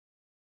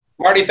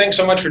Marty, thanks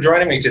so much for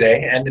joining me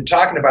today and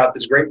talking about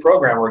this great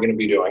program we're going to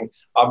be doing,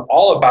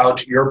 all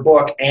about your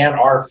book and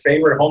our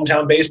favorite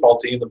hometown baseball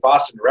team, the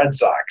Boston Red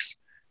Sox.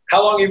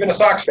 How long have you been a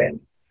Sox fan?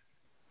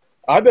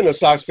 I've been a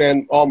Sox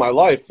fan all my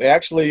life.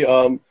 Actually,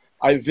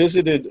 I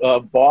visited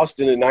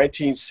Boston in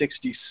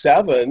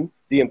 1967,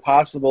 the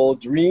impossible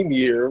dream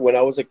year when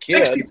I was a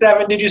kid.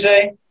 67, did you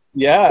say?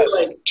 Yes.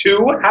 Like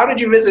two? How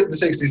did you visit in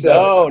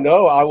 67?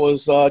 No, I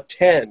was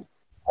 10.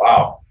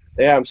 Wow.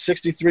 Yeah, I'm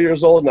 63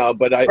 years old now,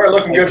 but You're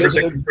looking good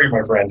visited, for 63,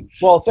 my friend.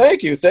 Well,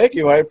 thank you.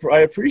 I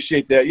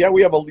appreciate that. Yeah,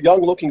 we have a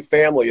young-looking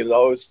family, and it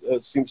always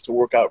seems to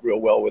work out real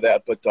well with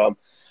that. But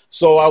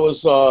so I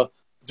was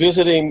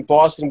visiting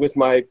Boston with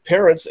my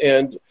parents,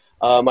 and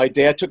my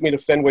dad took me to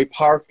Fenway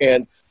Park.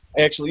 And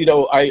actually,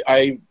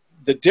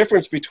 the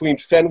difference between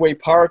Fenway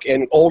Park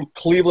and old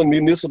Cleveland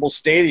Municipal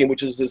Stadium,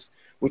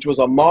 which was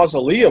a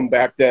mausoleum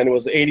back then. It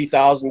was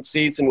 80,000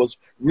 seats and was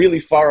really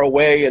far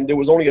away, and there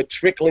was only a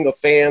trickling of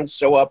fans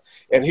show up.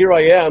 And here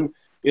I am.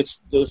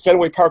 It's the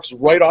Fenway Park's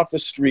right off the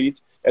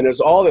street, and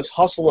there's all this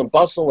hustle and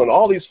bustle and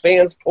all these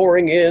fans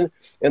pouring in.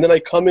 And then I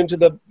come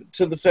into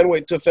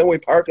Fenway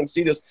Park and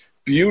see this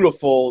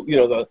beautiful,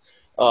 the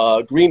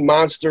Green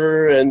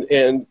Monster and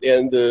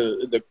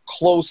the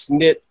close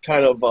knit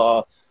kind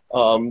of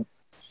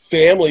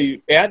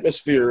family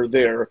atmosphere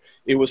there.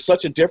 It was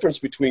such a difference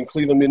between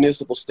Cleveland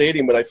Municipal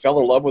Stadium, and I fell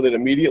in love with it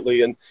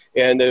immediately. And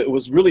it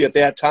was really at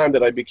that time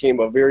that I became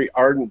a very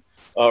ardent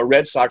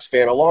Red Sox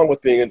fan, along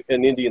with being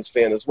an Indians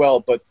fan as well.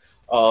 But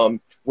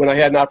when I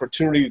had an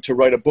opportunity to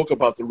write a book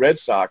about the Red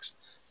Sox,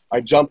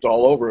 I jumped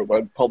all over it.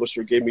 My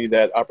publisher gave me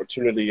that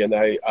opportunity, and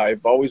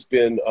I've always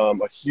been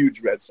a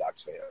huge Red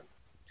Sox fan.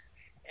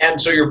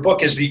 And so your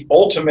book is the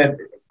ultimate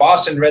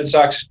Boston Red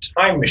Sox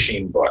time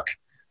machine book.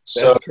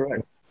 So that's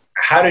correct.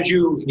 How did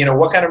you,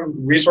 what kind of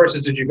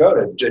resources did you go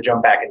to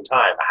jump back in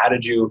time? How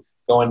did you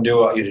go and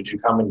did you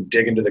come and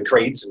dig into the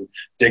crates and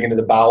dig into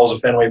the bowels of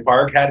Fenway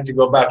Park? How did you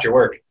go about your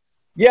work?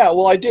 Yeah,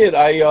 well, I did.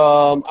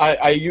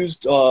 I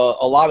used a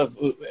lot of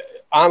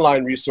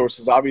online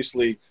resources,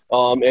 obviously,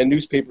 and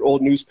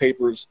old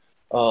newspapers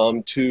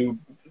to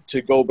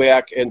go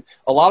back. And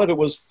a lot of it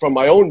was from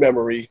my own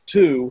memory,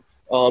 too.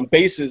 I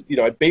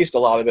based a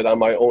lot of it on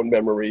my own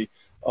memory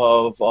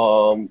of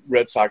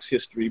Red Sox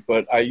history,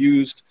 but I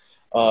used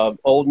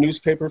old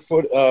newspaper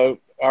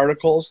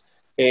articles,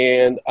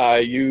 and I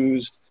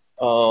used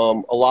a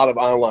lot of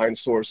online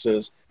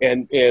sources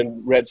and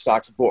Red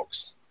Sox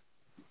books.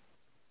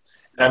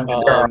 And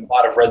there are a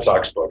lot of Red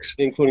Sox books,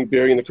 including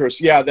Burying the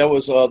Curse. Yeah, there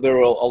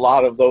were a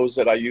lot of those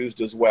that I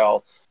used as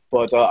well.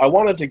 But I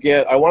wanted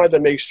to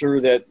make sure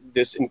that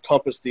this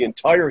encompassed the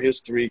entire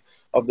history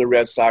of the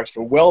Red Sox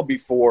from well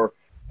before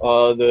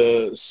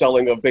the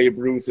selling of Babe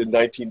Ruth in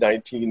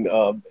 1919,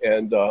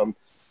 and the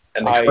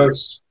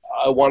curse.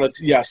 I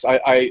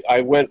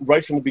went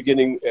right from the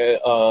beginning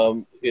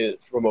from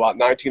about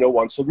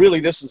 1901. So really,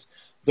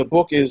 the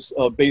book is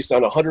based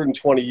on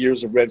 120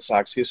 years of Red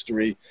Sox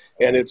history,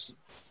 and it's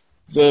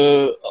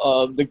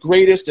the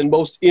greatest and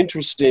most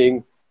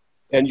interesting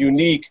and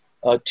unique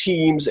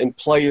teams and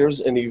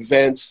players and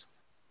events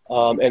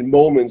and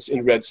moments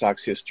in Red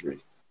Sox history.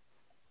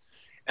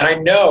 And I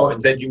know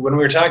that when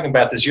we were talking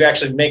about this, you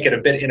actually make it a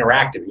bit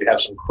interactive. You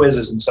have some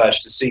quizzes and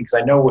such to see, because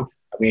I know,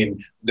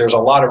 there's a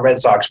lot of Red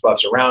Sox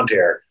buffs around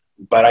here,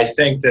 but I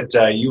think that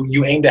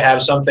you aim to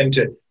have something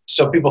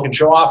so people can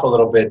show off a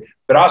little bit,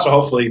 but also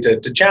hopefully to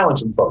challenge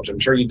some folks. I'm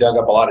sure you dug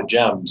up a lot of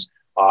gems,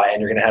 and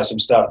you're going to have some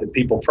stuff that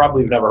people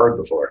probably have never heard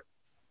before.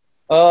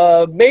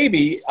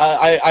 Maybe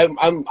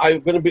I'm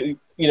going to be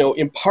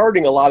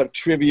imparting a lot of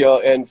trivia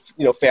and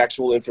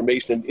factual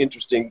information and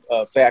interesting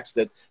facts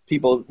that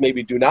people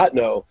maybe do not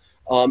know,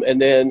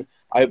 and then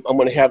I'm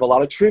going to have a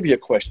lot of trivia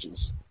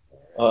questions.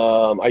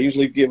 I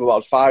usually give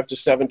about 5 to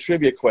 7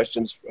 trivia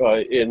questions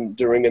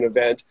during an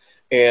event,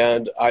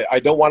 and I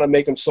don't want to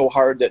make them so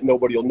hard that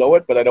nobody will know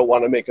it, but I don't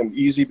want to make them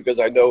easy, because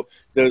I know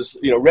there's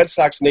Red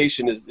Sox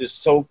Nation is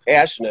so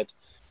passionate,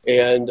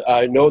 and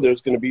I know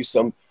there's going to be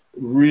some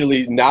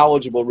really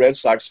knowledgeable Red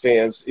Sox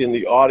fans in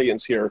the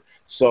audience here,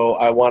 so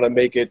I want to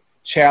make it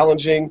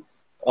challenging,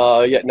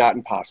 yet not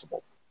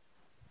impossible.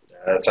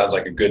 That sounds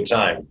like a good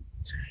time.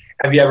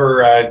 Have you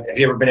ever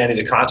been to any of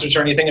the concerts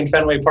or anything in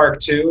Fenway Park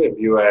too? Have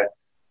you?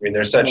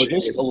 There's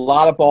just a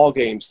lot of ball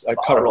games. I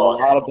covered a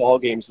lot of ball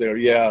games there.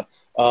 Yeah,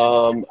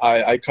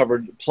 I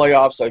covered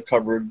playoffs. I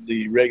covered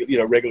the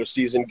regular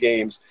season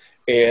games,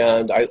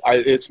 and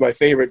it's my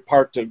favorite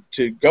park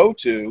to go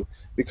to,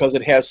 because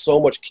it has so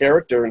much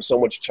character and so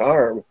much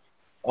charm,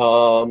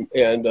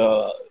 and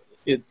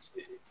it's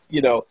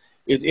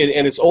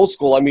old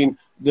school.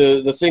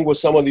 The thing with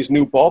some of these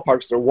new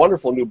ballparks, they're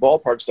wonderful new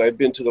ballparks. I've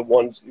been to the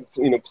ones,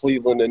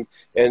 Cleveland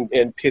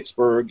and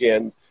Pittsburgh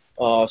and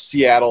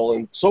Seattle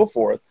and so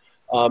forth,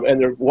 and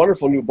they're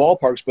wonderful new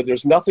ballparks. But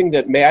there's nothing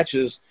that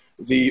matches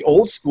the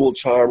old school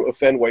charm of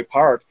Fenway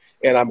Park.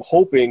 And I'm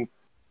hoping,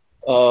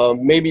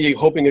 maybe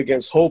hoping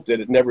against hope,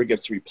 that it never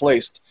gets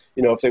replaced.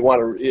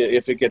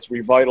 If it gets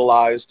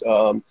revitalized,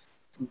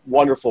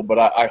 wonderful. But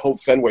I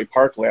hope Fenway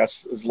Park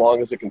lasts as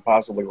long as it can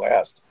possibly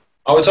last.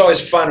 Oh, it's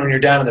always fun when you're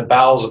down in the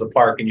bowels of the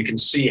park and you can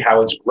see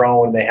how it's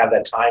grown. They have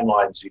that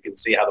timeline, so you can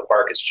see how the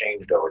park has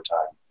changed over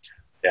time.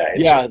 Yeah.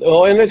 Yeah,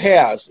 well, and it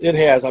has. It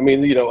has. I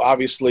mean,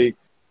 obviously,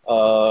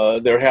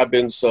 there have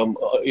been some,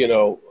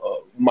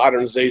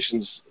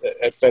 modernizations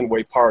at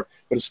Fenway Park,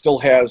 but it still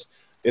has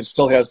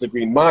the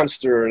Green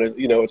Monster, and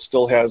it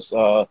still has,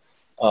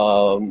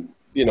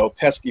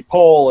 pesky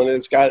pole, and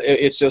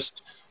it's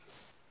just,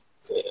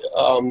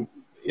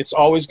 it's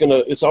always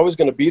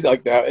gonna be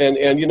like that, and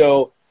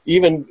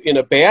even in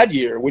a bad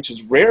year, which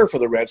is rare for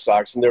the Red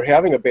Sox, and they're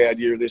having a bad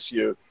year this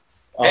year.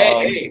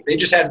 Hey, they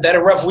just had a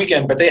rough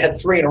weekend, but they had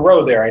 3 in a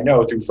row there. I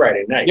know through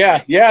Friday night.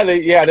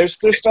 They're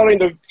starting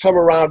to come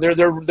around.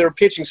 Their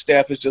pitching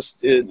staff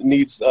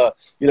needs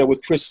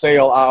with Chris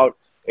Sale out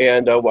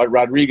and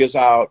Rodriguez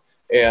out,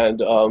 and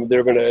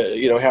they're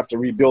gonna have to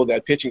rebuild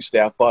that pitching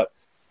staff. But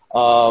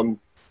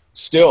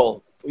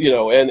still,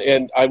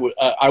 and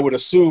I would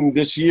assume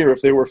this year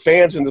if there were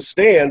fans in the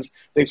stands,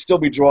 they'd still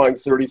be drawing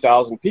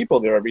 30,000 people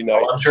there every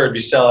night. Oh, I'm sure it'd be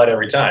sellout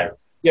every time.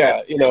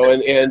 Yeah,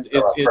 and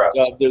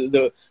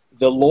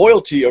the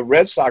loyalty of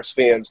Red Sox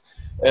fans.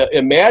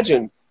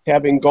 Imagine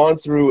having gone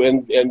through,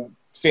 and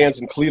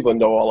fans in Cleveland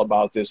know all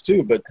about this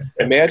too, but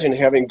imagine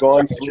having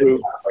gone through.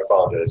 I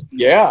apologize.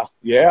 Yeah.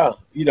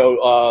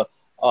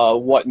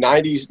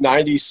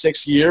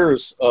 96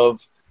 years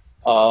of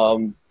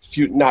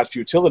not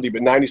futility,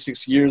 but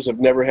 96 years of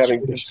never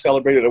having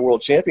celebrated a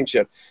world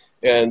championship,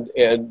 and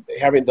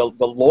having the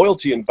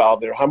loyalty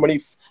involved there. How many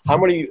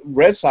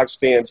Red Sox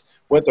fans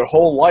went their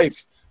whole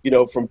life,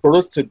 from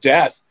birth to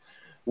death,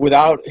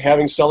 without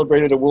having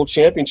celebrated a world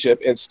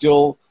championship, and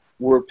still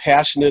were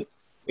passionate,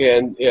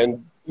 and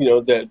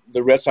that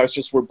the Red Sox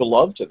just were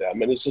beloved to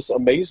them, and it's just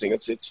amazing.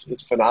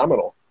 It's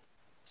phenomenal.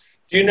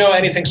 Do you know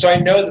anything? So I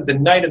know that the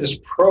night of this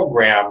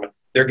program,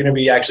 they're going to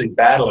be actually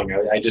battling.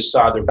 I just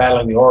saw they're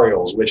battling the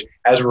Orioles, which,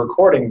 as we're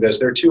recording this,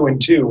 they're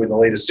 2-2 in the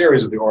latest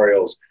series of the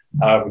Orioles.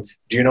 Do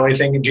you know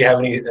anything? Do you have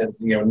any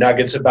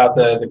nuggets about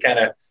the kind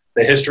of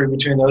the history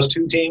between those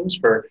two teams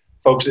for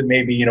folks that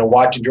may be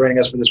watching, joining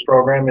us for this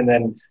program, and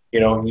then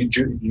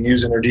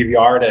using their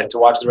DVR to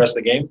watch the rest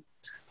of the game?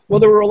 Well,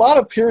 there were a lot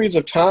of periods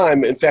of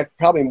time. In fact,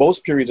 probably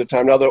most periods of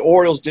time. Now, the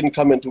Orioles didn't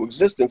come into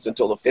existence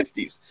until the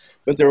 50s,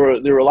 but there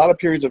were a lot of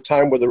periods of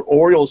time where the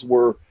Orioles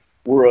were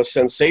a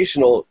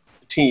sensational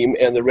team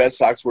and the Red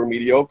Sox were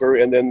mediocre,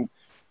 and then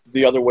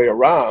the other way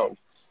around.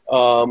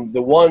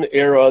 The one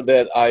era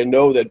that I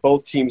know that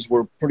both teams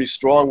were pretty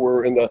strong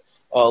were in the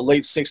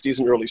late 60s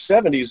and early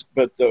 70s,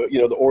 but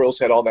the Orioles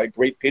had all that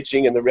great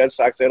pitching and the Red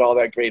Sox had all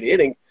that great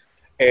hitting,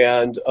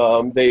 and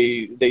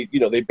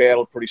they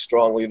battled pretty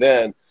strongly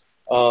then.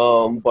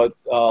 And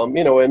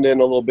then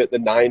a little bit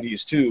in the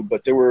 90s too.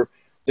 But there were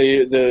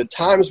the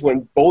times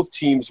when both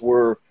teams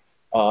were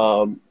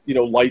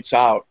lights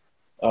out,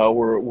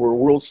 were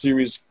World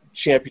Series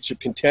championship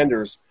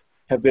contenders,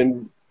 have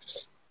been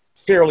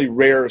fairly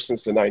rare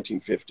since the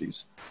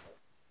 1950s.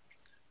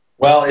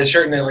 Well, it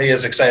certainly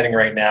is exciting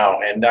right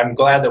now, and I'm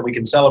glad that we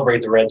can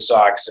celebrate the Red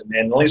Sox, and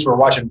at least we're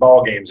watching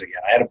ball games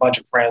again. I had a bunch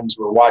of friends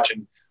who were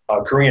watching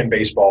Korean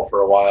baseball for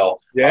a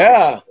while.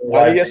 Yeah,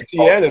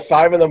 ESPN at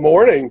 5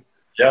 in.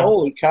 Yeah.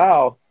 Holy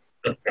cow.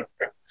 Yeah,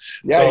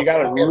 so, you got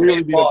to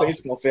really be a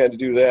baseball fan to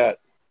do that.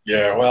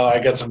 Yeah, well, I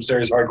got some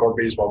serious hardcore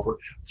baseball for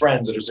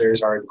friends that are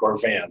serious hardcore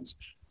fans.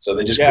 So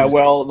they just there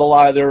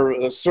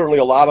are certainly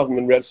a lot of them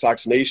in Red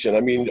Sox Nation.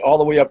 I mean, all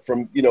the way up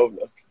from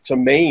to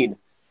Maine,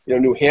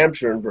 New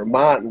Hampshire and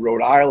Vermont and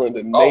Rhode Island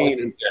and Maine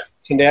and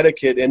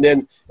Connecticut, and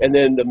then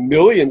the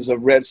millions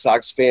of Red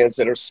Sox fans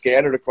that are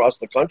scattered across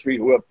the country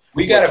who have.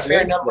 We got a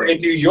fair number in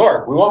New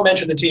York. We won't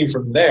mention the team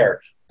from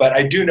there, but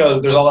I do know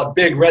that there's a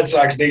big Red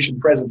Sox Nation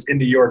presence in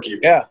New York. Even.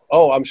 Yeah.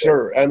 Oh, I'm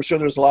sure. I'm sure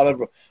there's a lot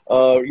of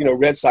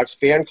Red Sox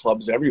fan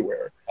clubs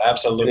everywhere.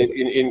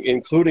 Absolutely,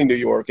 including New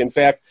York. In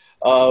fact,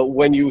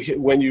 when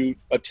you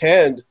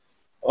attend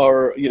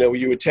or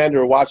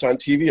watch on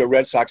TV a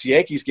Red Sox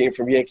Yankees game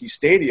from Yankee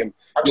Stadium.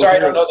 I'm sorry, I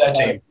don't know that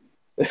team.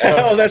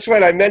 Oh, that's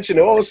right. I mentioned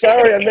it. Oh,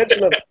 sorry, I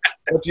mentioned it.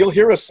 But you'll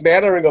hear a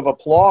smattering of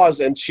applause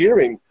and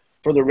cheering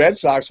for the Red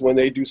Sox when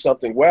they do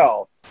something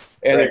well,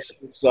 and right.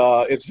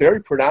 It's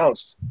very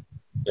pronounced.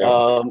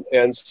 Yeah.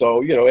 And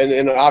so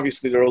and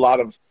obviously there are a lot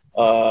of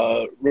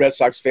Red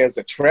Sox fans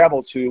that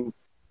travel to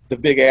the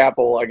Big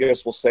Apple, I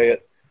guess we'll say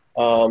it,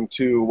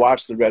 to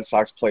watch the Red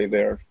Sox play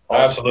there.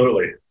 Also.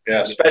 Absolutely.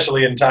 Yeah,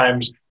 especially in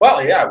times.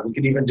 Well, yeah, we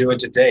can even do it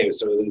today.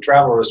 So the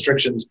travel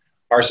restrictions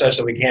are such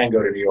that we can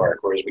go to New York,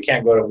 whereas we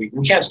can't we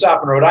can't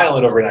stop in Rhode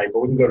Island overnight,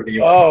 but we can go to New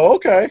York. Oh,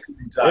 okay.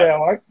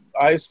 Yeah,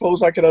 I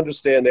suppose I can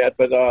understand that,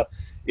 but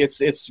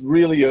it's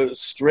really a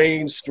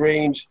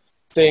strange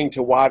thing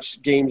to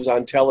watch games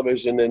on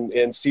television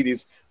and see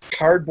these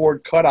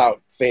cardboard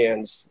cutout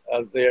fans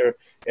out there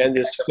and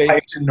this fake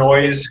piped-in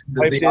noise,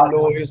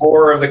 the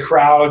roar of the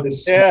crowd.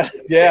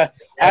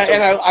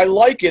 I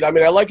like it. I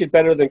mean, I like it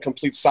better than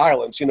complete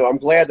silence. I'm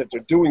glad that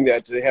they're doing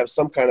that to have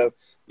some kind of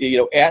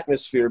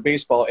atmosphere,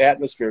 baseball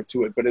atmosphere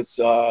to it. But it's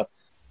and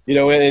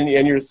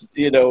you're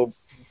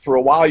for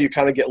a while you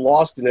kind of get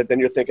lost in it. Then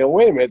you're thinking,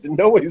 wait a minute,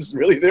 nobody's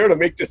really there to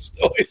make this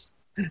noise.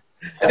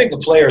 I think the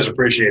players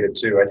appreciate it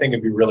too. I think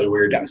it'd be really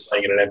weird to be Yes.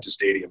 playing in an empty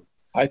stadium.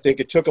 I think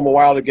it took them a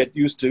while to get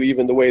used to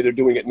even the way they're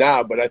doing it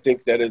now, but I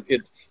think that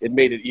it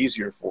made it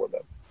easier for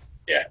them.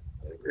 Yeah,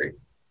 I agree.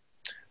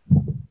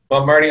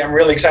 Well, Marty, I'm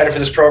really excited for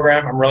this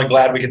program. I'm really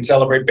glad we can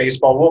celebrate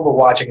baseball. We'll be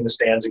watching in the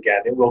stands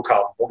again. It will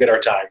come. We'll get our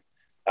time.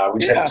 We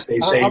just have to stay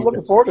safe. I'm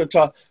looking forward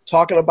to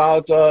talking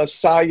about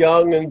Cy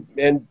Young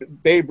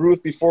and Babe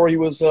Ruth before he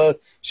was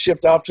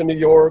shipped off to New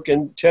York,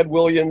 and Ted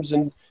Williams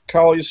and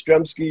Carl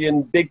Yastrzemski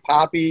and Big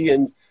Papi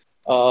and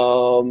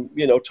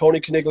Tony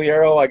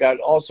Conigliaro. I got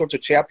all sorts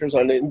of chapters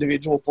on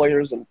individual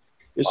players, and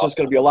it's just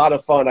going to be a lot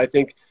of fun. I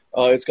think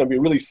it's going to be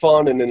a really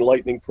fun and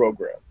enlightening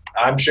program.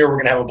 I'm sure we're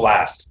going to have a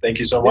blast. Thank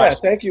you so much. Yeah,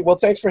 thank you. Well,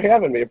 thanks for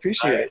having me.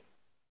 Appreciate it.